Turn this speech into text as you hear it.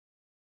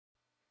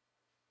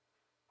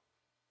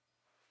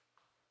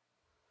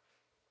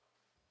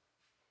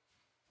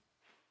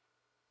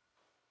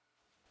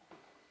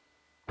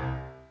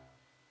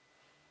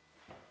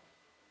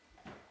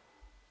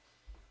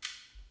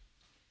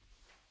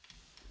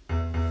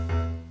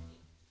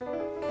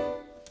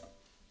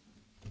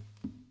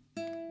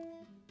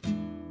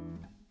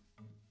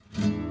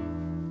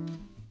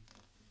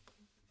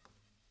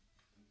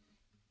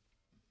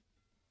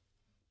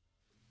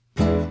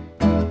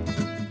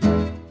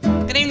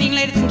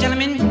ladies and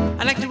gentlemen,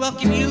 I'd like to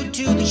welcome you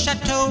to the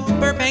Chateau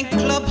Burbank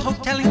Club,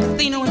 Hotel and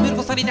Casino in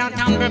beautiful sunny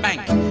downtown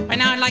Burbank. Right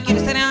now I'd like you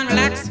to sit down,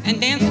 relax,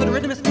 and dance to the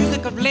rhythmic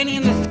music of Lenny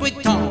and the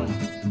Squig Tone.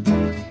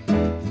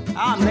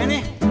 I'm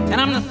Lenny. And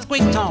I'm the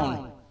Squig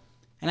Tone.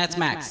 And that's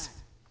Max.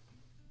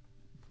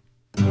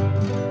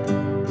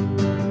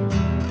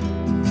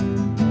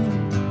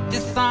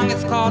 This song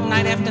is called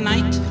Night After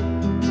Night,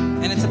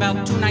 and it's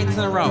about 2 nights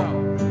in a row.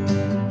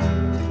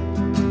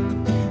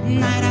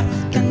 Night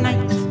after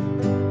night,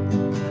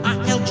 I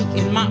held you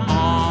in my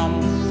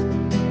arms.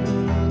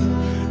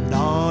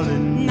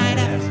 Darling, night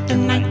after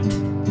night,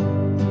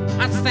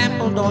 I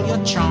sampled all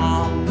your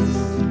charms.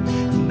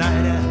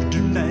 Night after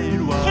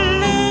night, wow.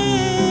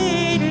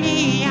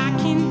 Lately, I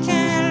can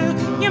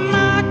tell you're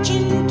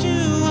marching to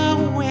a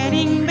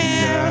wedding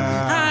bell.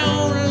 I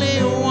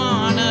only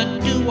wanna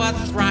do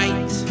what's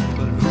right.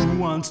 But who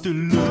wants to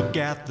look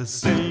at the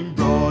same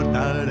broad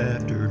night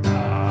after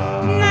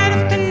night? Night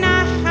after night.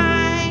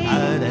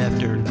 Night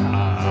after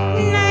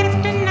night. Night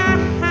after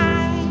night.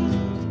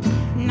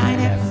 Night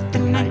after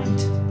night.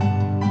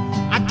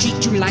 I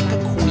treat you like a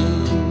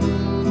queen.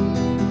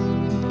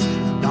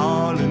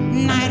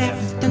 Darling. Night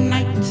after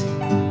night.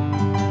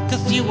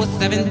 'Cause you were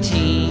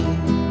 17.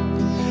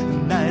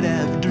 Night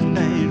after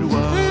night,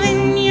 wow.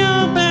 Then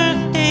your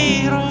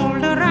birthday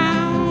rolled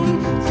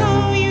around, so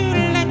you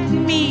let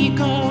me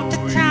go to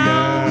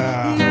town.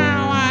 Yeah.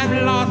 Now I've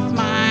lost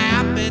my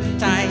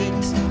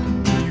appetite.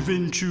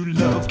 Even true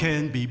love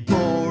can be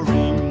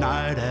boring.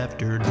 Night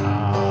after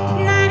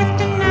night. Night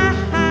after night.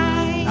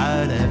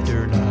 Night after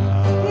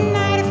night.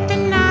 Night after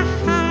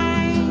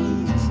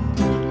night.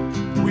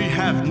 We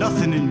have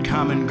nothing in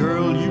common,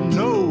 girl. You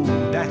know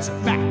that's a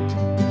fact.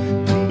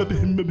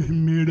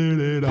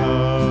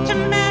 To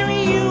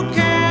marry you,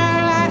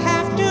 girl, I'd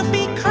have to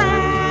be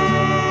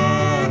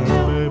cracked.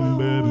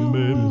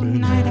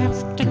 Night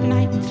after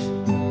night,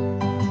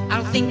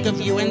 I'll think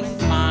of you and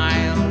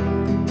smile.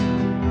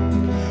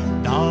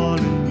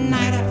 Darling.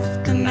 Night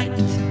after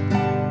night,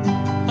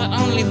 but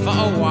only for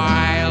a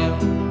while.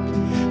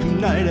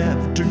 Night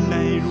after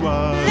night,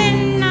 wow.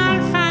 Then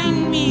I'll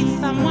find me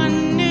someone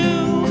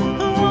new,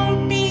 who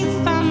won't be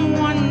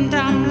someone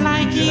dumb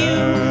like you.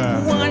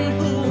 One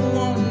who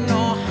won't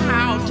know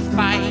how to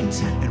fight.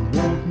 And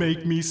won't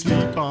make me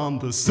sleep on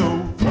the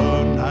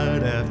sofa.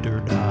 Night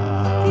after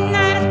night.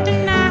 Night after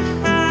night.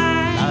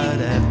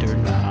 Night after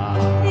night.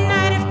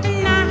 Night after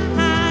night.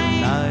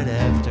 Night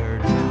after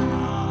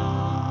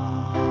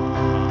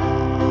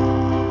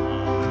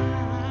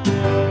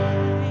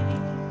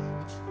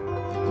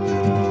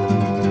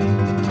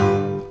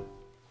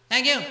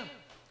Thank you.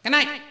 Good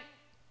night.